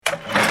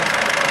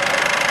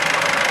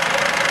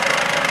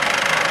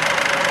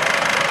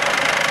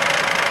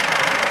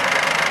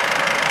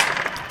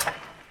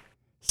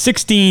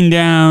16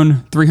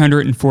 down,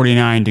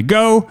 349 to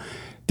go.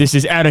 This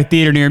is At a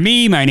Theater Near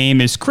Me. My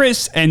name is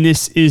Chris, and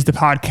this is the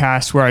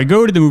podcast where I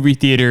go to the movie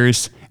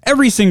theaters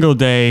every single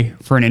day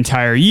for an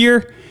entire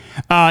year.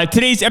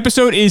 Today's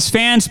episode is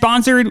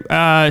fan-sponsored.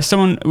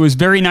 Someone was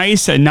very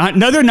nice.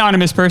 Another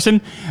anonymous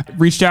person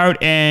reached out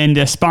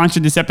and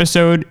sponsored this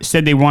episode,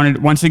 said they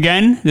wanted, once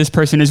again, this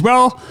person as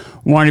well,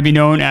 wanted to be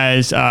known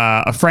as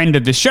a friend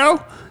of the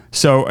show.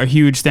 So a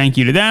huge thank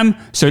you to them.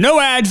 So no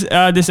ads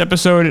this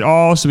episode at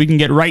all, so we can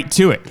get right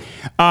to it.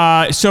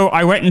 So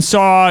I went and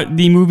saw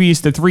the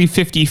movies The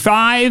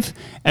 355,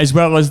 as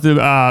well as the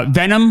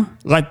Venom,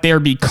 Let There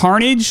Be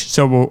Carnage.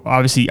 So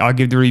I'll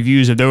give the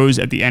reviews of those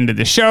at the end of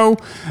the show,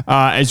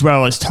 as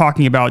well as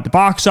talking about the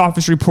box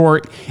office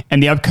report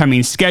and the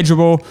upcoming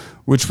schedule,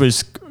 which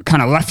was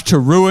kind of left to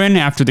ruin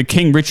after the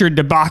King Richard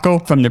debacle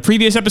from the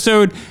previous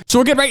episode. So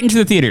we'll get right into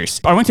the theaters.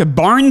 I went to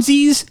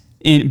BarnZ's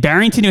in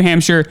Barrington, New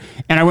Hampshire,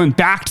 and I went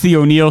back to the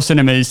O'Neill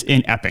Cinemas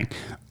in Epping.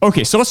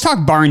 Okay, so let's talk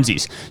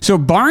BarnZ's. So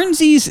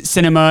BarnZ's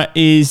Cinema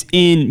is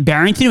in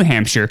Barrington, New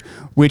Hampshire,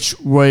 which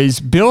was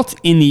built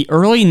in the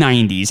early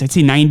 90s, I'd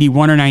say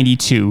 91 or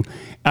 92.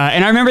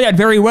 And I remember that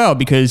very well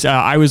because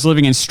I was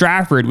living in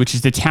Stratford, which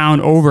is the town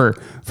over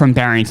from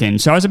Barrington.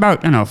 So I was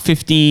about,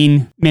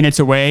 15 minutes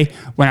away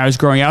when I was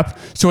growing up.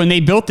 So when they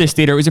built this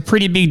theater, it was a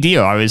pretty big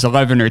deal. I was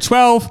 11 or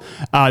 12.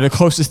 The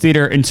closest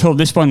theater until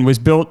this one was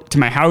built to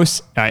my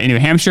house in New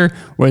Hampshire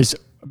was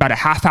about a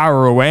half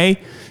hour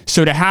away.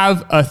 So to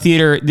have a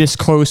theater this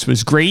close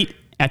was great.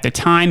 At the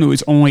time, it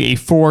was only a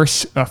four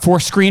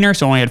screener,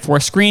 so only had 4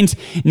 screens.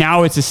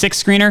 Now it's a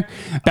 6 screener.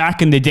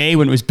 Back in the day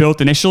when it was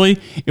built initially,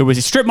 it was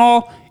a strip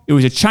mall, it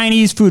was a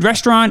Chinese food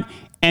restaurant,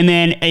 and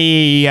then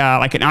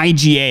like an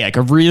IGA, like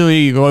a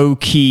really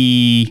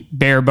low-key,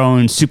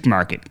 bare-bones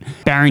supermarket.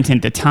 Barrington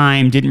at the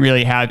time didn't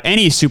really have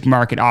any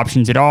supermarket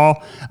options at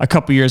all. A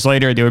couple years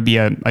later, there would be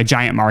a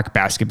giant Market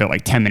Basket built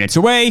like 10 minutes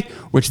away,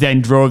 which then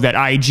drove that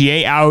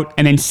IGA out.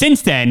 And then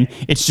since then,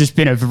 it's just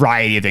been a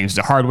variety of things. It's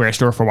a hardware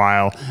store for a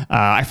while.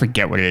 I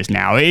forget what it is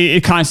now.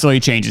 It constantly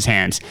changes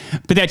hands.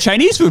 But that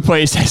Chinese food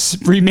place has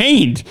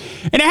remained.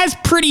 And it has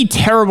pretty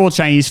terrible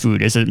Chinese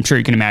food, as I'm sure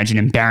you can imagine,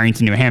 in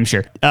Barrington, New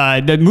Hampshire.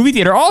 The movie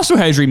theater also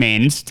has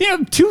remained.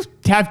 To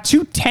have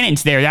 2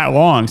 tenants there that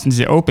long since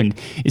it opened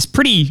is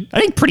pretty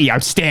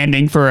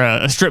outstanding for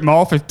a strip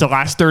mall for the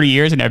last 30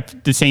 years and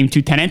have the same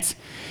 2 tenants.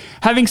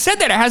 Having said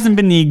that, it hasn't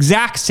been the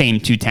exact same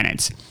 2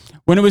 tenants.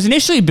 When it was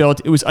initially built,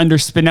 it was under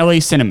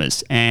Spinelli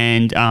Cinemas,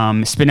 and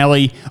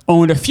Spinelli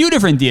owned a few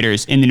different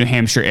theaters in the New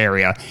Hampshire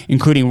area,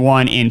 including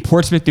one in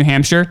Portsmouth, New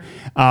Hampshire,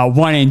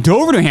 one in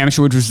Dover, New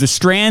Hampshire, which was the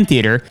Strand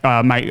Theater.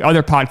 My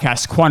other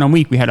podcast, Quantum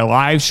Week, we had a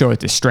live show at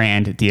the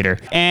Strand Theater.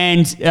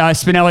 And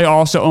Spinelli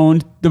also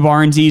owned the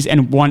BarnZ's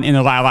and one in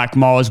the Lilac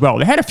Mall as well.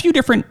 They had a few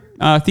different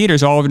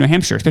theaters all over New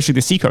Hampshire, especially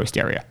the Seacoast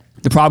area.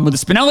 The problem with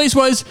the Spinellis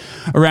was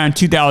around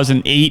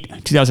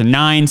 2008,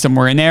 2009,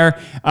 somewhere in there,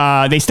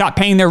 they stopped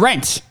paying their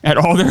rent at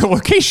all their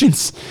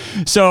locations.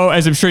 So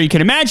as I'm sure you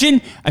can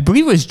imagine, I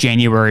believe it was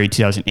January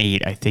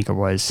 2008, I think it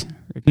was.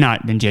 If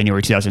not, in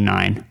January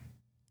 2009.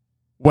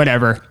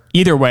 Whatever.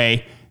 Either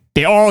way,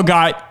 they all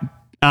got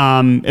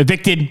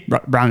evicted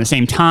around the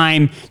same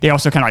time. They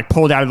also kind of like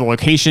pulled out of the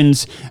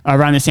locations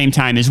around the same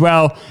time as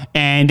well.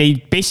 And they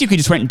basically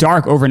just went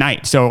dark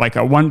overnight. So like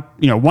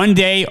one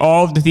day,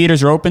 all of the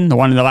theaters are open. The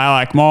one in the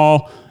Lilac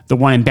Mall, the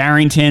one in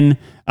Barrington,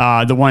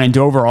 the one in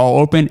Dover, all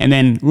open. And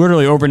then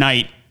literally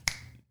overnight,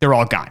 they're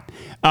all gone.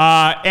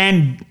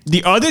 And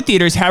the other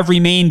theaters have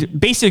remained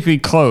basically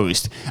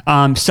closed.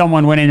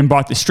 Someone went in and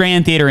bought the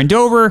Strand Theater in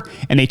Dover,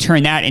 and they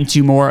turned that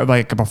into more of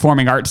like a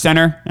performing arts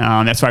center.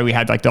 That's why we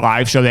had like the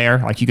live show there.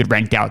 Like you could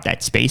rent out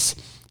that space.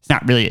 It's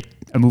not really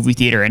a movie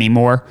theater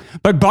anymore.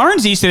 But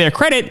BarnZ, to their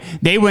credit,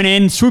 they went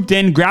in, swooped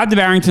in, grabbed the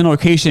Barrington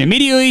location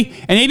immediately,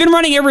 and they've been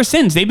running ever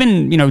since. They've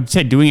been,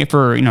 doing it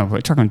for, we're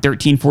talking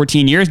 13,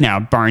 14 years now.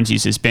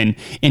 BarnZ has been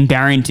in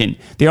Barrington.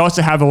 They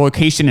also have a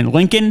location in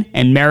Lincoln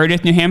and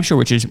Meredith, New Hampshire,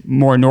 which is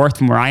more north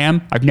from where I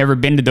am. I've never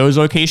been to those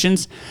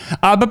locations.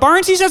 But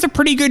BarnZ does a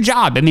pretty good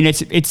job. I mean,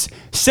 it's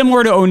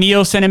similar to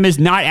O'Neill Cinemas,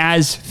 not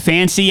as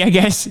fancy, I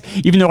guess,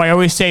 even though I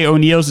always say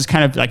O'Neill's is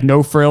kind of like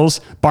no frills.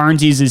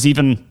 BarnZ's is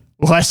even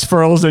less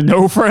frills than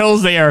no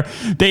frills. They are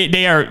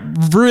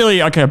really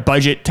like a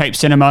budget type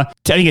cinema.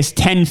 I think it's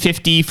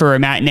 $10.50 for a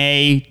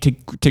matinee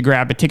to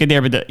grab a ticket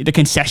there, but the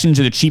concessions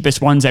are the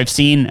cheapest ones I've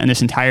seen on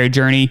this entire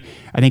journey.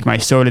 I think my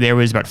soda there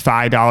was about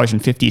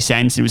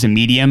 $5.50. It was a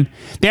medium.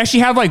 They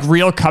actually have like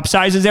real cup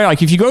sizes there.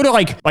 Like if you go to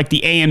like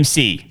the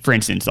AMC, for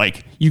instance,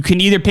 like you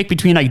can either pick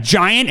between like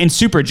giant and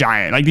super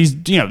giant. Like these,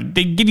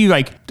 they give you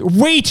like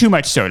way too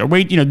much soda.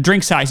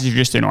 Drink sizes are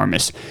just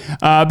enormous.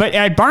 But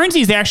at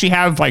BarnZ's, they actually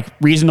have like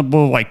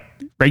reasonable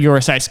regular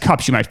sized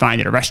cups you might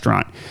find at a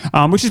restaurant,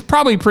 which is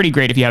probably pretty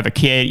great if you have a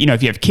kid.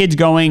 If you have kids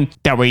going,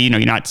 that way, you're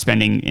not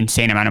spending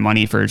insane amount of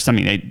money for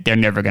something that they're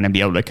never going to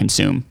be able to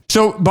consume.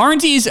 So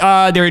BarnZ's,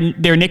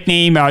 their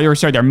nickname,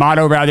 their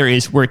motto rather,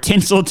 is "Where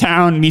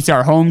Tinseltown meets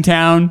our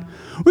hometown,"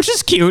 which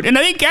is cute, and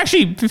I think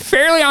actually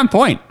fairly on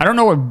point. I don't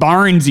know what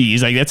BarnZ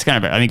is like. That's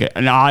kind of, I think,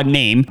 an odd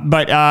name,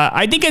 but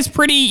I think it's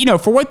pretty,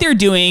 for what they're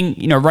doing,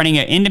 running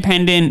an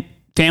independent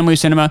family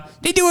cinema,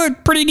 they do a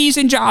pretty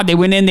decent job. They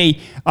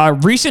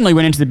recently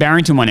went into the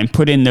Barrington one and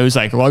put in those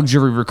like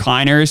luxury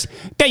recliners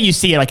that you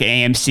see at like an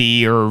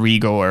AMC or a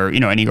Regal or,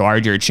 any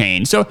larger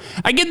chain. So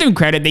I give them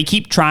credit. They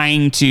keep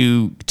trying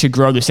to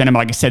grow the cinema.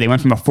 Like I said, they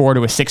went from a 4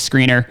 to a 6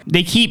 screener.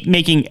 They keep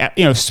making,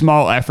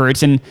 small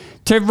efforts, and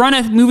to run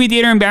a movie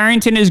theater in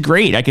Barrington is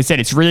great. Like I said,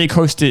 it's really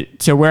close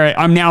to where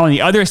I'm now on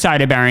the other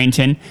side of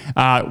Barrington,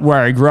 where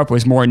I grew up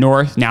was more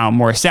north, now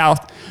more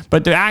south.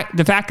 But the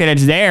fact that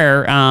it's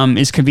there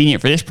is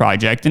convenient for this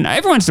project. And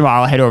every once in a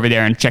while, I'll head over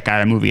there and check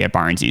out a movie at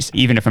BarnZ's,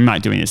 even if I'm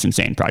not doing this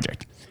insane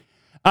project.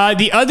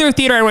 The other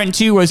theater I went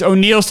to was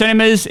O'Neill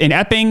Cinemas in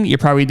Epping. You're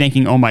probably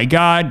thinking, oh my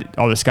God,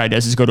 all this guy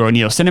does is go to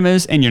O'Neill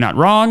Cinemas, and you're not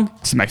wrong.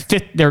 This is my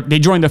 5th. They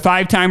joined the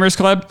 5-timers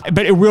club,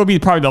 but it will be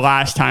probably the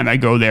last time I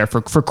go there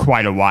for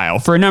quite a while,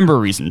 for a number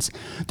of reasons.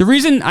 The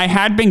reason I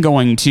had been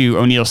going to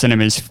O'Neill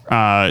Cinemas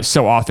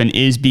so often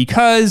is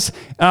because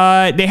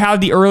they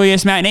have the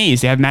earliest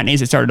matinees. They have matinees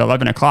that start at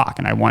 11 o'clock,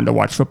 and I wanted to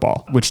watch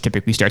football, which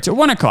typically starts at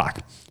 1 o'clock.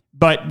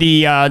 But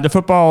the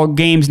football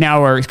games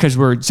now are, because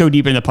we're so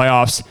deep in the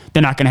playoffs,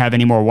 they're not going to have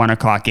any more 1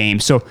 o'clock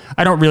games. So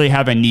I don't really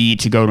have a need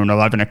to go to an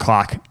 11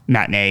 o'clock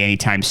matinee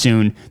anytime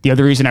soon. The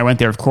other reason I went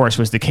there, of course,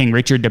 was the King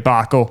Richard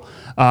debacle,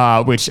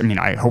 which,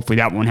 hopefully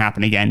that won't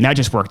happen again. That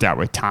just worked out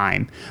with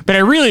time. But I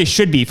really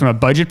should be, from a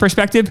budget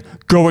perspective,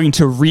 going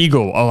to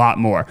Regal a lot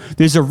more.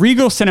 There's a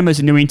Regal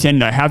Cinemas in Newington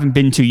that I haven't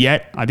been to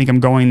yet. I think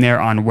I'm going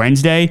there on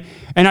Wednesday.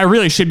 And I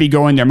really should be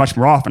going there much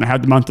more often. I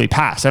have the monthly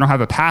pass. I don't have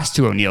a pass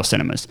to O'Neill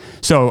Cinemas.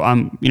 So I'm,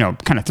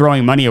 kind of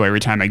throwing money away every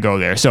time I go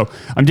there. So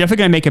I'm definitely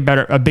going to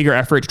make a bigger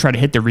effort to try to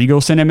hit the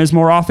Regal Cinemas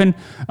more often.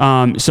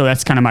 So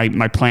that's kind of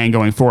my plan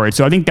going forward.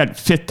 So I think that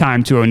 5th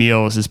time to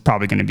O'Neill's is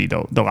probably going to be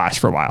the last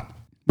for a while.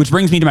 Which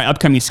brings me to my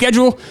upcoming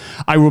schedule.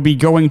 I will be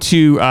going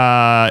to,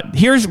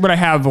 here's what I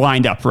have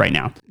lined up right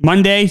now.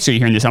 Monday, so you're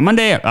hearing this on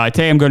Monday.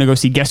 Today I'm going to go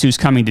see Guess Who's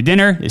Coming to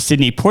Dinner, the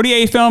Sidney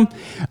Poitier film,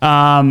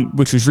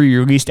 which was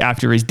re-released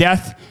after his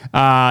death.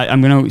 I'm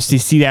going to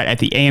see that at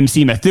the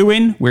AMC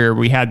Methuen, where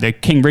we had the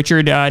King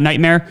Richard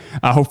nightmare.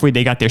 Hopefully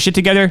they got their shit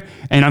together.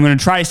 And I'm going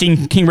to try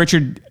seeing King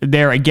Richard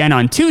there again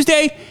on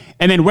Tuesday.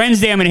 And then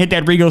Wednesday, I'm going to hit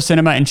that Regal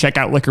Cinema and check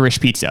out Licorice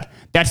Pizza.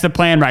 That's the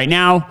plan right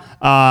now.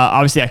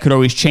 Obviously, I could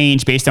always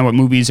change based on what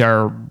movies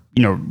are,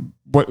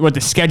 what the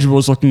schedule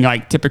is looking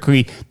like.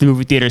 Typically, the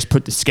movie theaters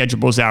put the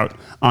schedules out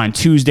on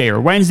Tuesday or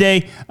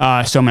Wednesday. So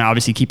I'm going to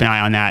obviously keep an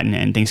eye on that,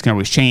 and things can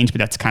always change, but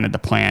that's kind of the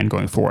plan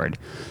going forward.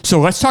 So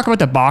let's talk about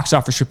the box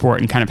office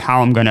report and kind of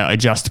how I'm going to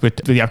adjust with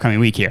the upcoming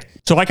week here.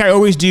 So like I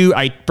always do,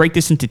 I break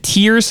this into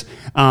tiers.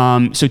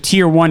 So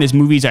tier 1 is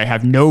movies I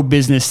have no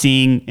business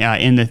seeing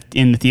in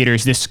the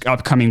theaters this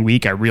upcoming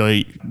week. I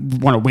really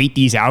want to wait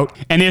these out.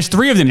 And there's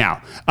 3 of them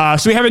now.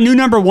 So we have a new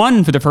number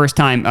 1 for the first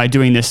time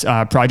doing this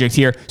project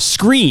here.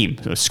 Scream.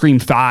 So Scream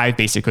 5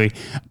 basically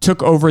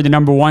took over the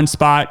number 1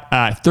 spot,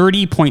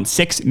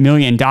 $30.6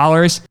 million.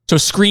 So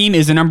Scream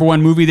is the number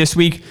 1 movie this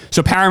week.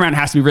 So Paramount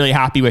has to be really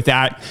happy with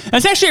that.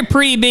 That's actually a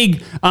pretty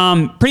big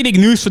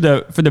news for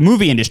the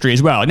movie industry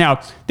as well.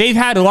 Now, they've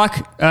had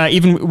luck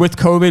even with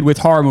COVID with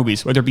horror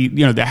movies, whether it be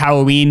the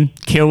Halloween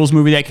Kills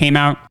movie that came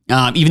out.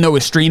 Even though it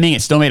was streaming,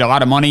 it still made a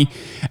lot of money.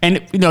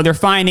 And they're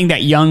finding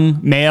that young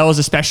males,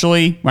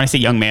 especially when I say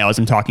young males,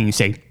 I'm talking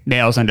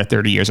males under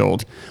 30 years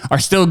old, are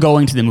still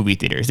going to the movie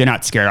theaters. They're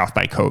not scared off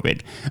by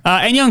COVID.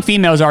 And young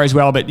females are as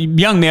well, but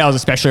young males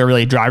especially are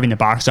really driving the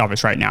box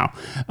office right now.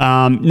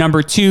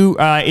 Number 2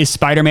 is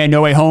Spider-Man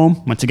No Way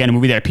Home. Once again, a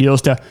movie that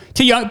appeals to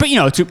young,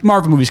 but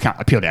Marvel movies kind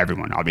of appeal to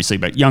everyone, obviously,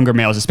 but younger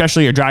males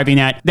especially are driving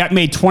that. That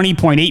made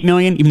 $20.8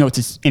 million, even though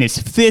it's in its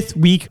 5th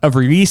week of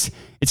release.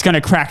 It's going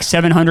to crack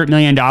 $700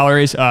 million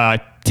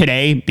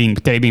today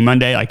being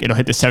Monday. Like, it'll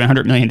hit the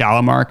 $700 million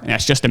mark, and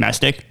that's just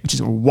domestic, which is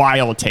a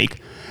wild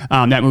take.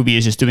 That movie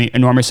is just doing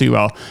enormously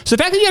well. So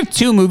the fact that you have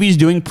 2 movies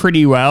doing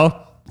pretty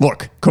well,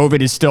 look,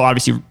 COVID is still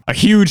obviously a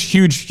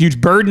huge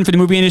burden for the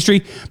movie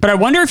industry, but I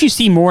wonder if you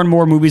see more and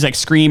more movies like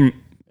Scream,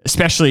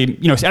 especially,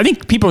 I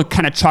think people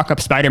kind of chalk up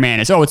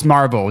Spider-Man as, it's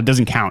Marvel, it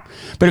doesn't count.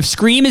 But if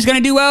Scream is going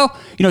to do well,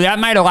 that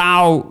might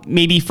allow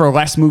maybe for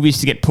less movies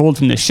to get pulled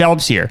from the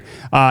shelves here.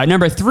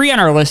 Number 3 on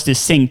our list is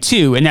Sing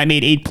 2, and that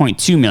made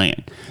 $8.2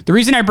 million. The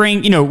reason I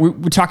bring,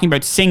 we're talking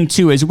about Sing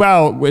 2 as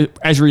well,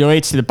 as it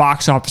relates to the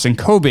box office and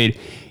COVID.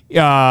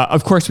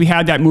 Of course, we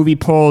had that movie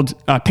pulled,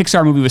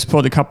 Pixar movie was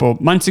pulled a couple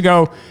months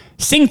ago.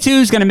 Sing 2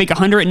 is going to make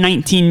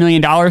 $119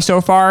 million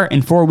so far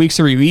in 4 weeks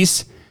of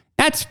release.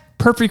 That's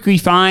perfectly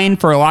fine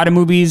for a lot of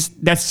movies.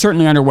 That's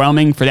certainly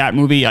underwhelming for that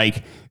movie.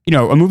 Like,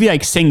 a movie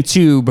like Sing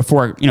 2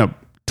 before,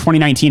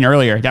 2019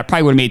 earlier, that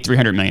probably would have made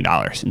 $300 million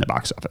in the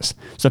box office.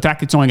 So the fact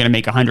that it's only going to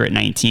make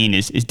 119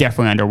 is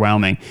definitely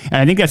underwhelming. And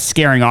I think that's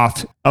scaring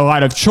off a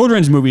lot of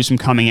children's movies from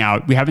coming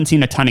out. We haven't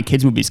seen a ton of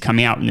kids movies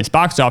coming out in this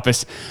box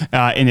office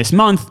in this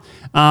month.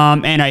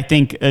 And I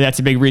think that's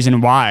a big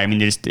reason why. I mean,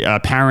 there's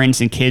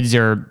parents and kids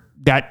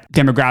that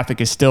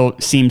demographic still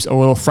seems a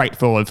little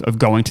frightful of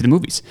going to the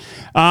movies.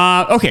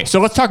 Okay, so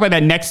let's talk about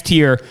that next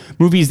tier,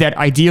 movies that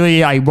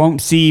ideally I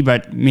won't see,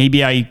 but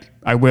maybe I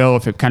will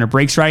if it kind of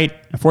breaks right.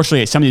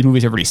 Unfortunately, some of these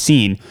movies I've already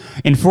seen.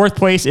 In fourth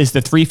place is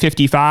The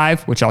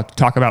 355, which I'll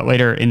talk about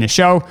later in the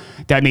show.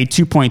 That made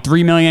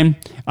 $2.3 million.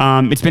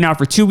 It's been out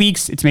for 2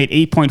 weeks. It's made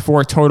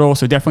 8.4 total,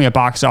 so definitely a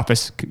box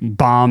office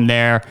bomb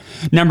there.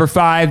 Number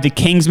 5, The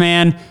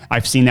Kingsman.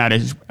 I've seen that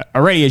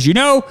already, as you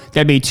know.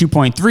 That made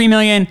 $2.3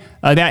 million.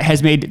 That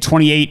has made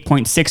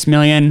 $28.6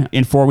 million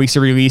in 4 weeks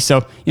of release.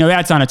 So,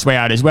 that's on its way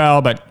out as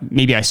well, but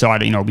maybe I saw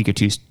it, a week or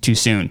two too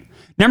soon.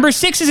 Number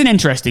 6 is an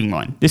interesting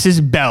one. This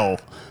is Belle.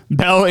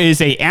 Belle is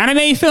an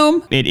anime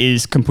film. It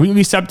is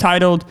completely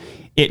subtitled.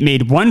 It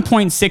made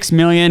 $1.6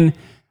 million.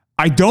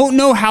 I don't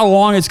know how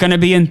long it's going to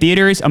be in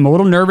theaters. I'm a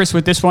little nervous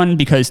with this one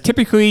because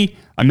typically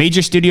a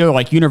major studio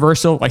like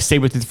Universal, like say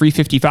with the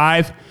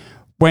 355,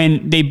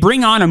 when they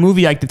bring on a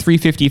movie like the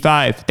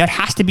 355, that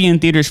has to be in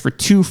theaters for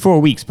 2 full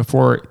weeks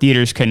before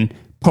theaters can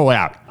pull it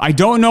out. I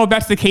don't know if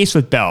that's the case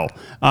with Belle.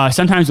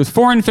 Sometimes with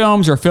foreign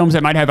films or films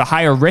that might have a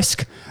higher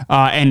risk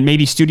and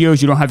maybe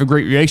studios you don't have a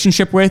great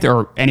relationship with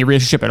or any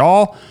relationship at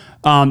all,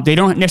 they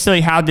don't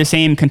necessarily have the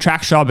same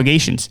contractual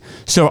obligations.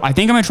 So I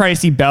think I'm going to try to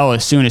see Belle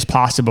as soon as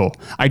possible.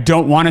 I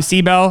don't want to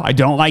see Belle. I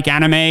don't like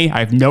anime. I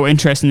have no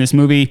interest in this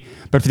movie.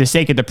 But for the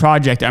sake of the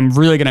project, I'm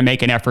really going to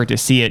make an effort to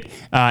see it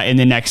in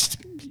the next,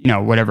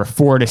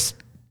 4 to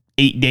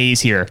 8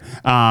 days here.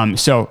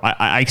 So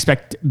I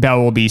expect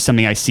Belle will be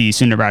something I see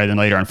sooner rather than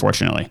later,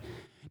 unfortunately.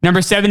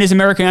 Number 7 is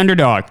American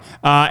Underdog,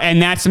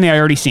 and that's something I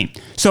already seen.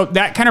 So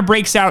that kind of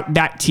breaks out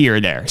that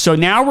tier there. So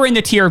now we're in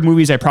the tier of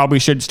movies I probably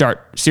should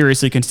start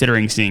seriously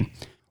considering seeing.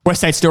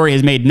 West Side Story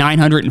has made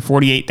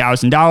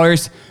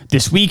 $948,000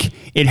 this week.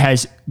 It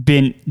has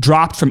been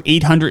dropped from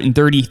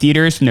 830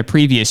 theaters from the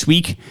previous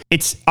week.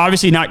 It's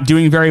obviously not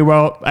doing very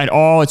well at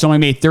all. It's only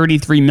made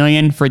 $33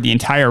 million for the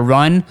entire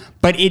run,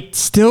 but it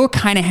still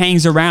kind of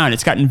hangs around.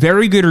 It's gotten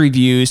very good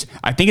reviews.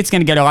 I think it's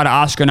going to get a lot of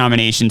Oscar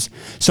nominations.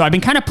 So I've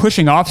been kind of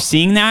pushing off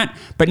seeing that,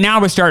 but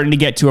now we're starting to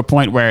get to a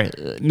point where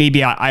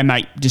maybe I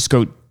might just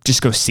go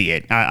see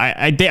it.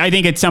 I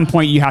think at some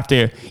point you have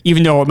to,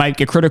 even though it might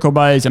get critical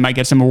buzz, it might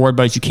get some award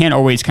buzz, you can't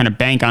always kind of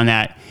bank on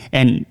that.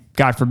 And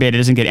God forbid it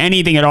doesn't get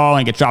anything at all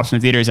and gets dropped from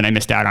the theaters and I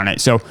missed out on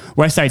it. So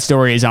West Side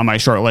Story is on my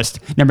short list.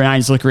 Number 9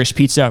 is Licorice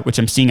Pizza, which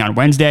I'm seeing on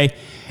Wednesday.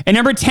 And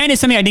number 10 is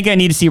something I think I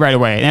need to see right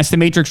away, and that's The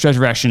Matrix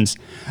Resurrections.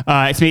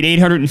 It's made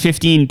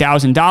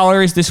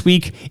 $815,000 this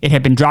week. It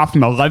had been dropped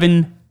from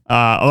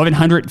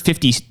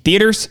 1,150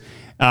 theaters.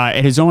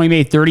 It has only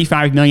made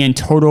 $35 million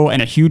total,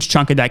 and a huge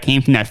chunk of that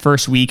came from that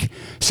first week.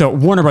 So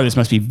Warner Brothers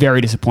must be very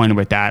disappointed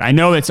with that. I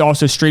know it's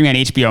also streaming on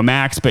HBO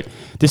Max, but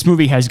this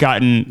movie has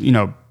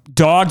gotten,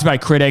 dogged by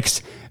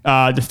critics.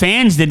 The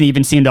fans didn't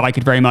even seem to like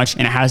it very much,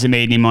 and it hasn't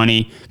made any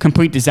money.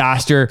 Complete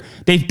disaster.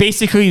 The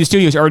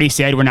studio's already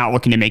said we're not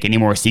looking to make any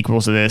more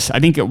sequels of this.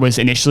 I think it was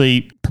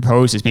initially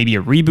proposed as maybe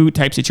a reboot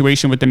type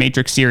situation with the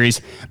Matrix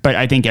series, but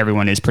I think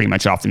everyone is pretty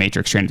much off the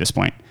Matrix train at this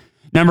point.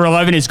 Number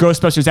 11 is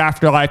Ghostbusters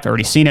Afterlife. I've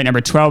already seen it.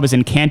 Number 12 is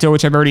Encanto,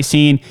 which I've already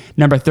seen.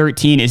 Number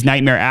 13 is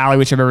Nightmare Alley,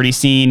 which I've already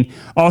seen.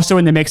 Also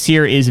in the mix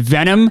here is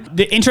Venom.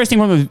 The interesting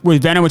one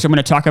with Venom, which I'm going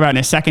to talk about in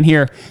a second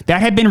here,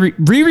 that had been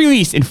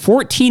re-released in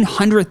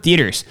 1,400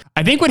 theaters.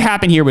 I think what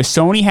happened here was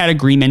Sony had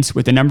agreements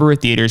with a number of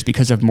theaters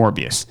because of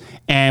Morbius.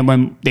 And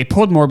when they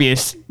pulled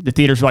Morbius, the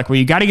theaters were like, well,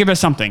 you got to give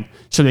us something.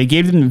 So they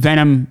gave them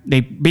Venom.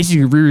 They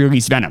basically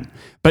re-released Venom.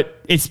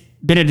 But it's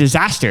been a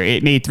disaster.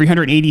 It made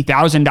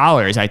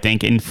 $380,000, I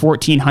think, in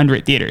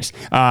 1,400 theaters.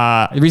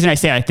 The reason I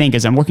say I think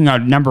is I'm looking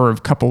at a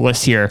couple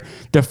lists here.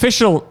 The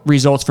official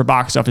results for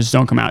box office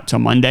don't come out until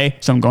Monday,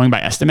 so I'm going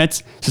by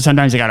estimates. So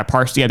sometimes I got to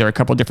parse together a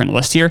couple different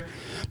lists here.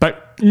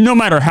 But no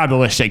matter how the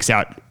list shakes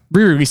out,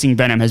 re-releasing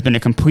Venom has been a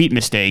complete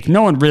mistake.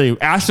 No one really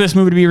asked for this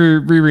movie to be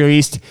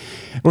re-released.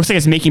 It looks like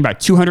it's making about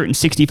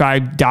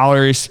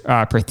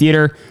 $265 per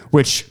theater,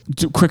 which,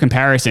 quick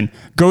comparison,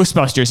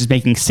 Ghostbusters is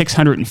making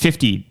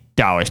 $650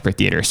 per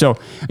theater. So,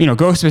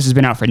 Ghostbusters has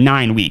been out for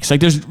 9 weeks.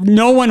 Like, there's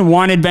no one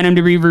wanted Venom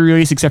to be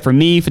re-released except for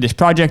me for this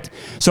project.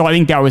 So I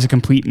think that was a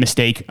complete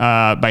mistake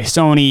by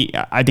Sony.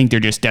 I think they're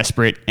just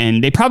desperate,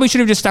 and they probably should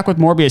have just stuck with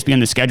Morbius being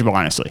on the schedule,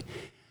 honestly.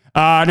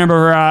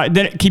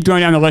 Then keep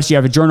going down the list. You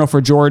have A Journal for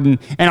Jordan,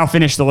 and I'll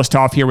finish the list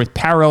off here with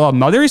Parallel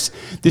Mothers.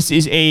 This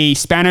is a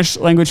Spanish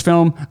language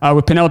film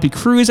with Penelope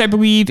Cruz, I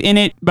believe, in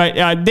it.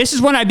 But this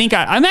is one I think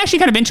I'm actually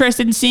kind of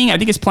interested in seeing. I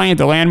think it's playing at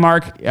the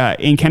Landmark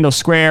in Kendall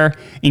Square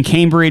in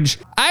Cambridge.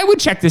 I would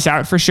check this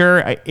out for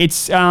sure.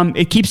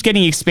 It keeps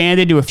getting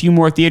expanded to a few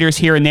more theaters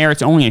here and there.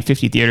 It's only in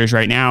 50 theaters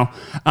right now.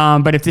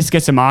 But if this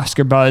gets some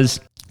Oscar buzz,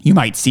 you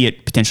might see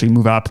it potentially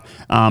move up.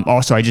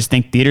 Also, I just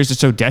think theaters are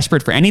so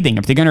desperate for anything.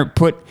 If they're going to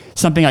put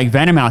something like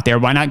Venom out there,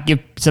 why not give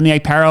something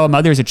like Parallel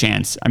Mothers a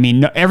chance? I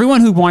mean,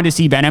 everyone who wanted to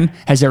see Venom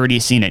has already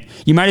seen it.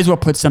 You might as well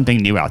put something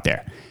new out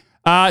there.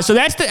 So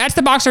that's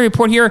the box office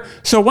report here.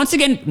 So once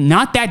again,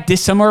 not that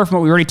dissimilar from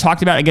what we already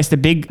talked about. I guess the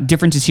big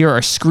differences here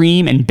are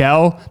Scream and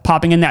Belle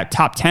popping in that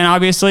top 10,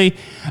 obviously.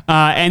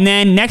 And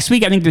then next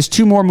week, I think there's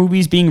 2 more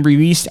movies being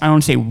released. I don't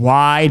want to say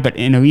wide, but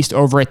in at least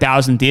over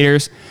 1,000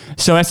 theaters.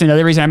 So that's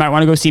another reason I might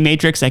want to go see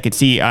Matrix. I could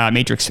see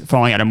Matrix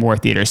falling out of more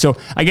theaters. So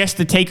I guess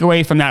the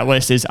takeaway from that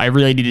list is I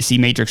really need to see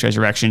Matrix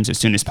Resurrections as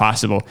soon as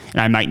possible.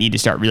 And I might need to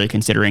start really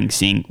considering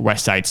seeing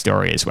West Side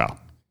Story as well.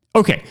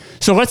 Okay,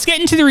 so let's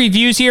get into the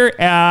reviews here.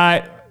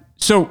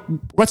 So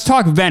let's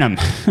talk Venom.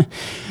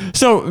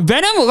 So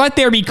Venom, Let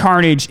There Be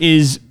Carnage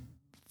is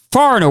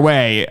far and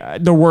away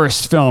the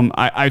worst film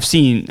I've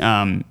seen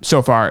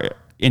so far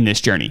in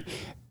this journey.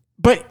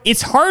 But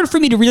it's hard for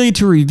me to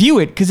review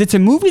it because it's a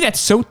movie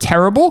that's so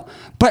terrible,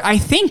 but I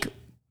think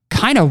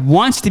kind of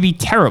wants to be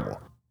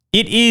terrible.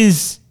 It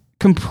is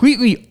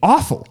completely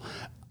awful.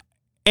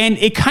 And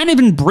it kind of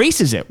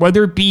embraces it,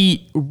 whether it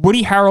be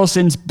Woody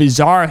Harrelson's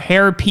bizarre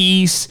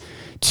hairpiece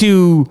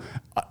to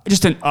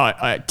just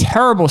a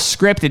terrible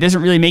script that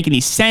doesn't really make any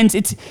sense.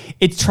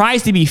 It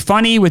tries to be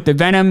funny with the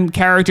Venom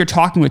character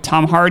talking with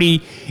Tom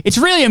Hardy. It's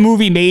really a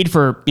movie made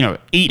for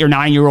 8 or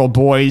 9-year-old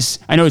boys.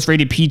 I know it's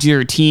rated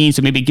PG-13,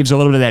 so maybe it gives a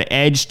little bit of that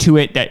edge to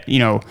it that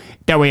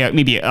that way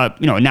maybe a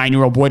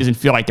 9-year-old boy doesn't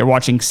feel like they're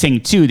watching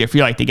Sing 2. They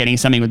feel like they're getting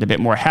something with a bit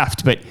more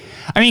heft. But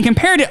I mean,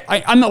 compared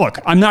to I'm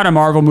not a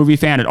Marvel movie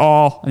fan at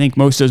all. I think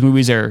most of those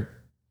movies are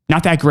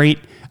not that great.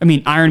 I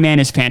mean, Iron Man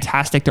is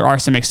fantastic. There are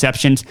some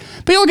exceptions,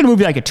 but you look at a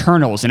movie like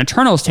Eternals, and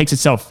Eternals takes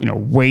itself,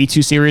 way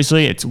too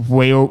seriously. It's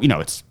way,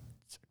 it's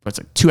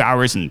 2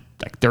 hours and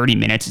 30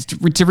 minutes.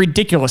 It's a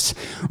ridiculous,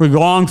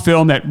 long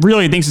film that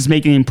really thinks it's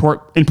making an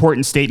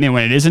important statement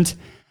when it isn't.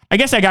 I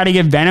guess I got to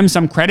give Venom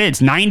some credit.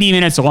 It's 90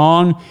 minutes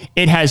long.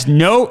 It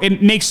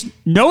makes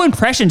no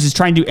impressions as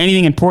trying to do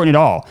anything important at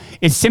all.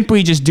 It's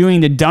simply just doing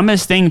the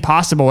dumbest thing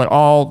possible at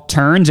all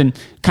turns and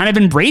kind of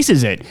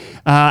embraces it.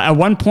 At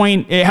one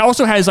point, it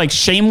also has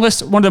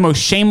one of the most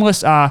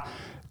shameless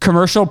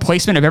commercial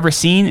placement I've ever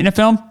seen in a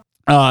film.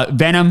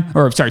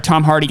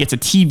 Tom Hardy gets a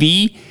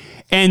TV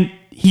and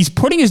he's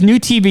putting his new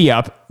TV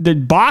up. The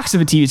box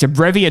of the TV, it's a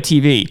Brevia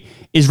TV,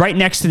 is right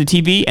next to the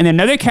TV, and then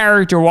another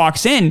character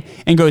walks in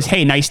and goes,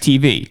 "Hey, nice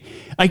TV."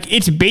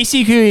 It's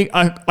basically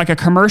a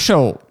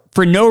commercial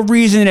for no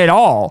reason at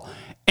all,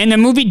 and the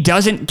movie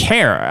doesn't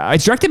care.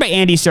 It's directed by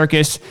Andy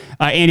Serkis.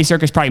 Andy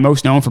Serkis probably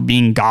most known for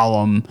being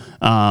Gollum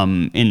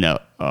in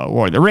the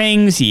Lord of the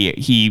Rings.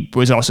 He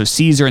was also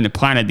Caesar in the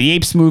Planet of the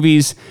Apes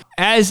movies.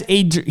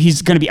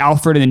 He's going to be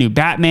Alfred in the new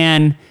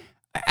Batman.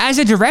 As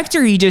a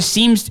director, he just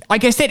seems,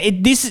 like I said,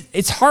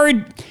 it's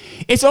hard.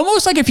 It's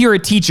almost like if you're a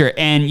teacher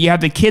and you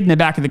have the kid in the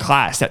back of the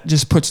class that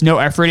just puts no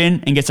effort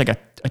in and gets a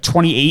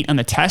 28 on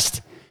the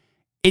test.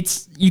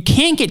 You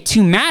can't get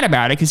too mad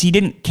about it because he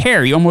didn't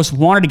care. He almost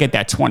wanted to get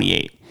that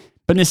 28.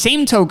 But in the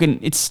same token,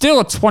 it's still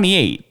a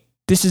 28.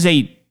 This is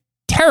a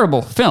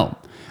terrible film.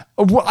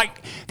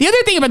 The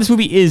other thing about this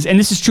movie is, and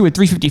this is true at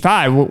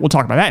 355, we'll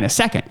talk about that in a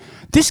second,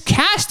 this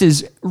cast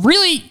is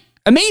really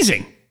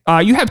amazing.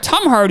 You have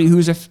Tom Hardy,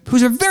 who's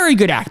a very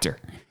good actor.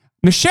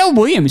 Michelle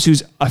Williams,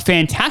 who's a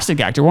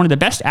fantastic actor, one of the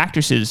best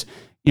actresses,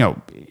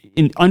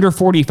 in under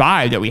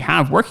 45 that we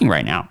have working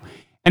right now.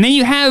 And then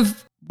you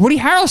have Woody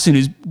Harrelson,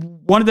 who's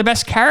one of the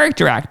best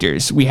character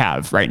actors we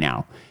have right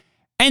now.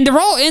 And they're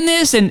all in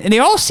this, and they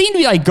all seem to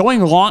be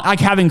going along,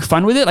 having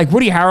fun with it. Like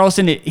Woody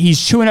Harrelson,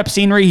 he's chewing up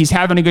scenery, he's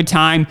having a good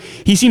time.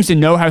 He seems to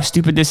know how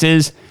stupid this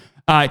is.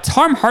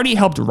 Tom Hardy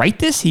helped write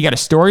this. He got a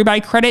story by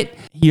credit.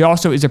 He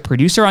also is a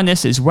producer on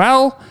this as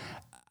well.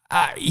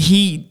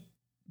 He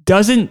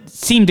doesn't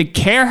seem to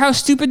care how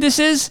stupid this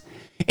is.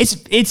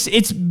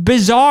 It's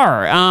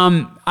bizarre.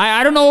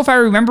 I don't know if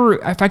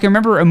I can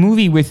remember a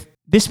movie with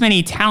this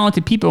many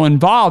talented people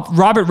involved.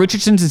 Robert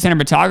Richardson's the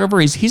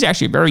cinematographer. He's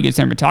actually a very good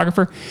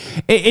cinematographer.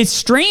 It's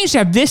strange to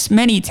have this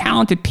many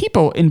talented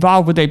people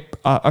involved with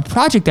a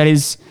project that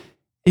is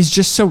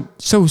just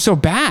so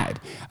bad.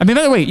 I mean,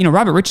 by the way,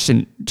 Robert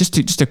Richardson,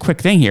 just a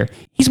quick thing here.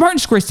 He's Martin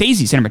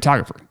Scorsese's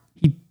cinematographer.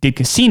 He did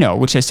Casino,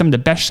 which has some of the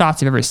best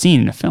shots I've ever seen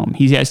in a film.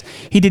 He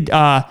did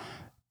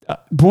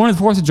Born on the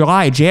 4th of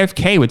July,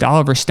 JFK with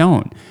Oliver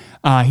Stone.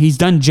 He's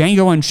done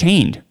Django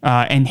Unchained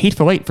and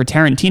Hateful Eight for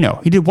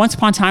Tarantino. He did Once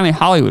Upon a Time in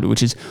Hollywood,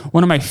 which is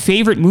one of my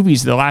favorite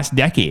movies of the last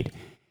decade.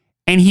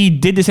 And he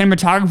did the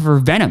cinematography for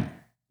Venom,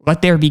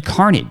 Let There Be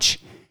Carnage.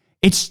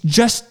 It's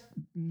just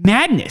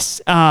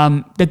madness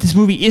that this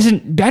movie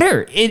isn't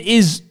better. It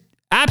is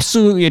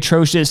absolutely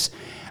atrocious.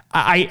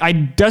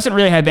 I doesn't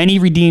really have any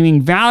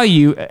redeeming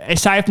value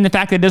aside from the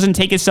fact that it doesn't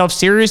take itself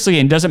seriously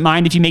and doesn't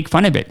mind if you make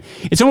fun of it.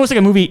 It's almost like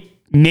a movie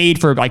made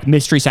for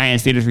Mystery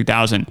Science Theater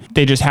 3000.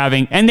 They're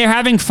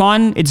having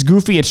fun. It's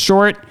goofy. It's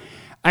short.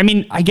 I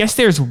mean, I guess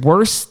there's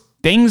worse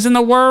things in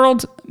the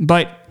world,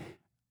 but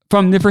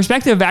from the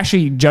perspective of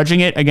actually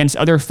judging it against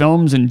other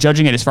films and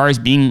judging it as far as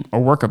being a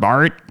work of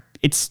art,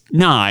 it's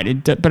not,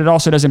 but it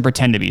also doesn't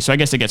pretend to be. So I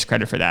guess it gets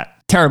credit for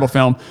that. Terrible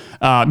film.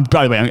 By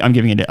the way, I'm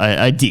giving it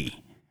a D.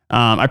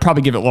 I'd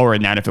probably give it lower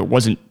than that if it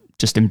wasn't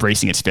just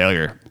embracing its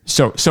failure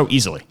so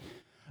easily.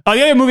 The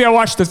other movie I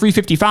watched, The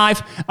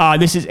 355.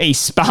 This is a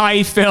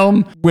spy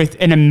film with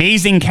an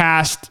amazing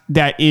cast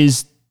that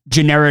is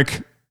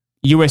generic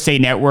USA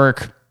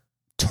Network,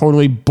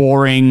 totally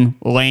boring,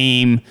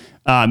 lame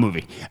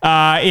movie.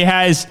 It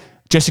has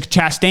Jessica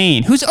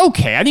Chastain, who's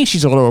okay. I think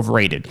she's a little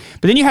overrated.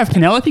 But then you have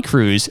Penelope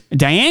Cruz,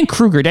 Diane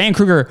Kruger. Diane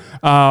Kruger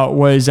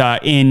was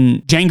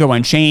in Django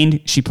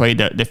Unchained. She played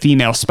the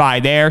female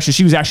spy there. So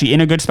she was actually in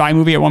a good spy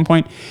movie at one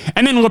point.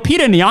 And then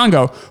Lupita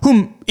Nyong'o,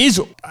 whom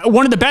is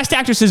one of the best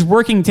actresses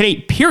working today,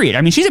 period.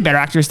 I mean, she's a better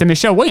actress than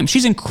Michelle Williams.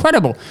 She's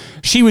incredible.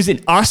 She was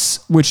in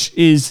Us, which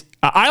is...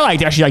 I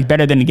like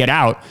better than Get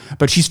Out,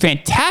 but she's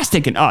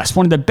fantastic in Us.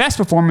 One of the best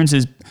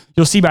performances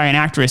you'll see by an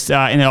actress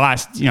in the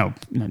last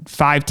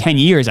 5-10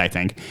 years, I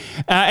think.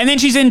 And then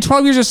she's in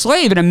 12 Years a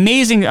Slave, an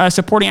amazing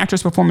supporting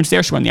actress performance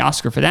there. She won the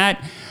Oscar for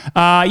that.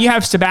 You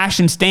have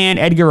Sebastian Stan,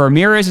 Edgar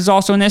Ramirez is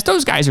also in this.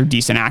 Those guys are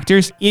decent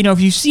actors. If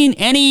you've seen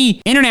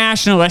any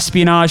international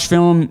espionage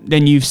film,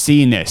 then you've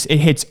seen this. It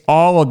hits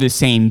all of the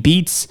same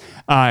beats.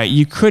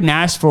 You couldn't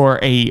ask for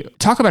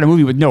talk about a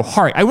movie with no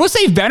heart. I will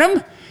say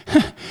Venom.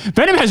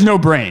 Venom has no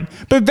brain,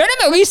 but Venom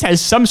at least has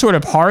some sort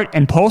of heart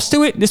and pulse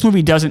to it. This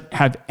movie doesn't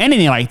have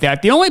anything like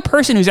that. The only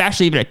person who's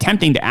actually even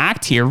attempting to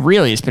act here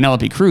really is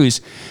Penelope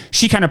Cruz.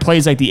 She kind of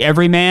plays like the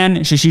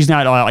everyman. She's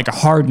not like a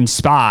hardened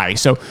spy.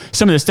 So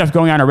some of the stuff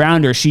going on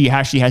around her, she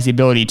actually has the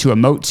ability to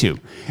emote to.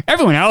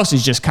 Everyone else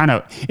is just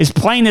is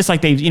playing this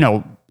like they've,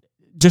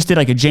 just did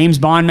like a James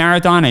Bond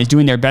marathon and is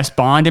doing their best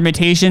Bond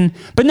imitation,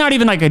 but not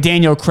even like a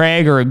Daniel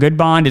Craig or a good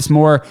Bond. It's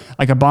more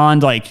like a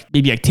Bond,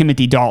 maybe like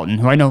Timothy Dalton,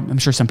 who I'm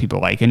sure some people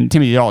like. And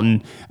Timothy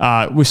Dalton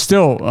was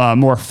still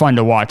more fun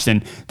to watch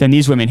than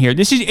these women here.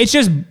 It's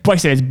just, like I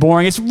said, it's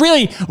boring. It's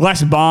really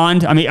less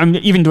Bond. I mean, I'm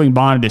even doing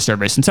Bond a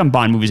disservice, and some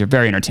Bond movies are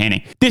very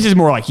entertaining. This is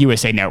more like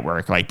USA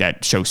Network, like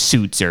that show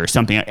Suits or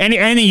something.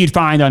 Anything you'd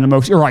find on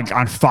or like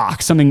on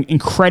Fox, something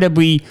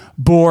incredibly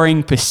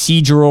boring,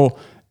 procedural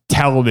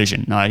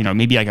television,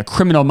 maybe like a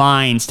Criminal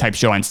Minds type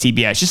show on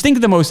CBS. Just think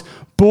of the most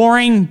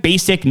boring,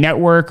 basic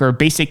network or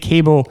basic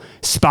cable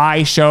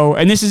spy show.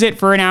 And this is it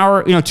for an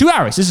hour, 2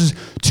 hours. This is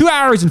 2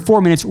 hours and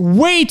 4 minutes,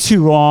 way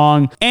too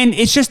long. And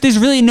it's just, there's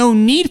really no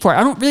need for it.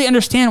 I don't really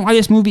understand why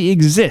this movie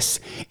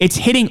exists. It's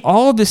hitting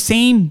all of the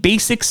same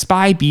basic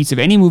spy beats of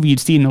any movie you'd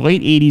see in the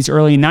late 80s,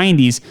 early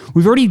 90s.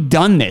 We've already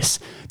done this.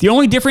 The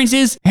only difference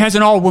is it has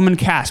an all-woman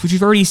cast, which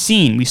we've already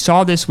seen. We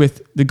saw this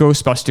with the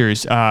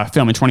Ghostbusters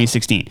film in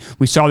 2016.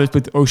 We saw this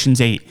with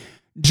Ocean's 8.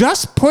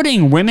 Just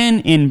putting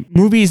women in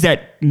movies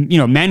that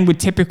men would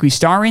typically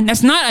star in,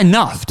 that's not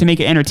enough to make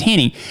it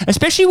entertaining,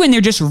 especially when they're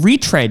just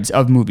retreads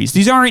of movies.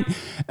 These aren't,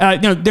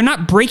 they're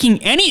not breaking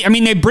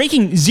they're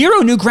breaking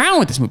zero new ground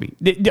with this movie.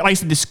 Like I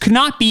said, this could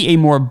not be a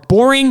more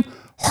boring,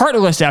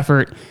 heartless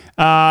effort.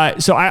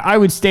 So I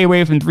would stay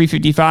away from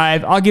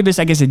 355. I'll give this,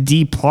 I guess, a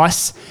D+.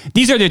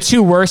 These are the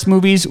two worst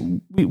movies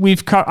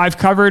I've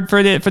covered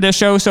for the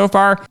show so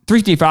far.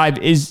 355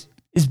 is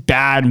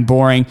bad and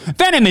boring.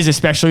 Venom is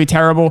especially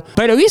terrible,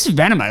 but at least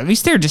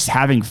they're just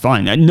having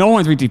fun. No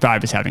one in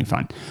 355 is having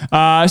fun.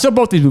 So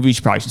both these movies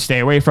you probably should stay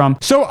away from.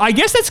 So I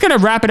guess that's going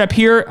to wrap it up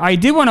here. I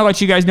did want to let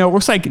you guys know, it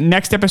looks like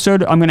next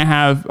episode I'm going to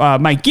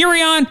have Mike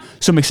Geary on,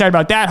 so I'm excited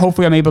about that.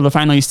 Hopefully I'm able to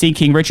finally see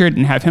King Richard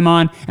and have him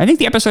on. I think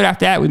the episode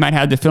after that, we might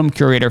have the film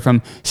curator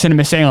from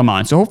Cinema Salem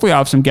on, so hopefully I'll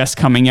have some guests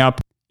coming up.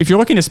 If you're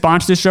looking to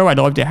sponsor this show, I'd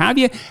love to have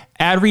you.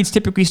 Ad reads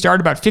typically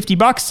start about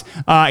 $50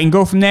 and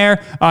go from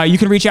there. You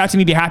can reach out to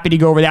me. Be happy to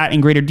go over that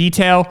in greater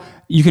detail.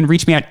 You can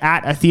reach me at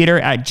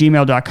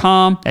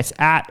atheater@gmail.com. That's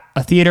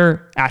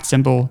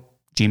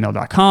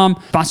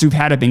 @gmail.com. Sponsors we've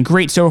had have been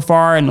great so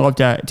far, and I'd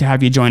love to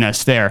have you join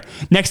us there.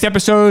 Next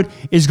episode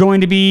is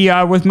going to be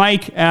with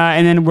Mike,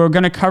 and then we're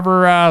going to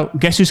cover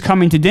Guess Who's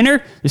Coming to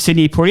Dinner, the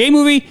Sidney Poitier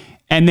movie,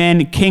 and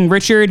then King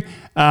Richard,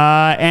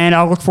 and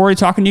I'll look forward to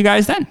talking to you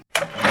guys then.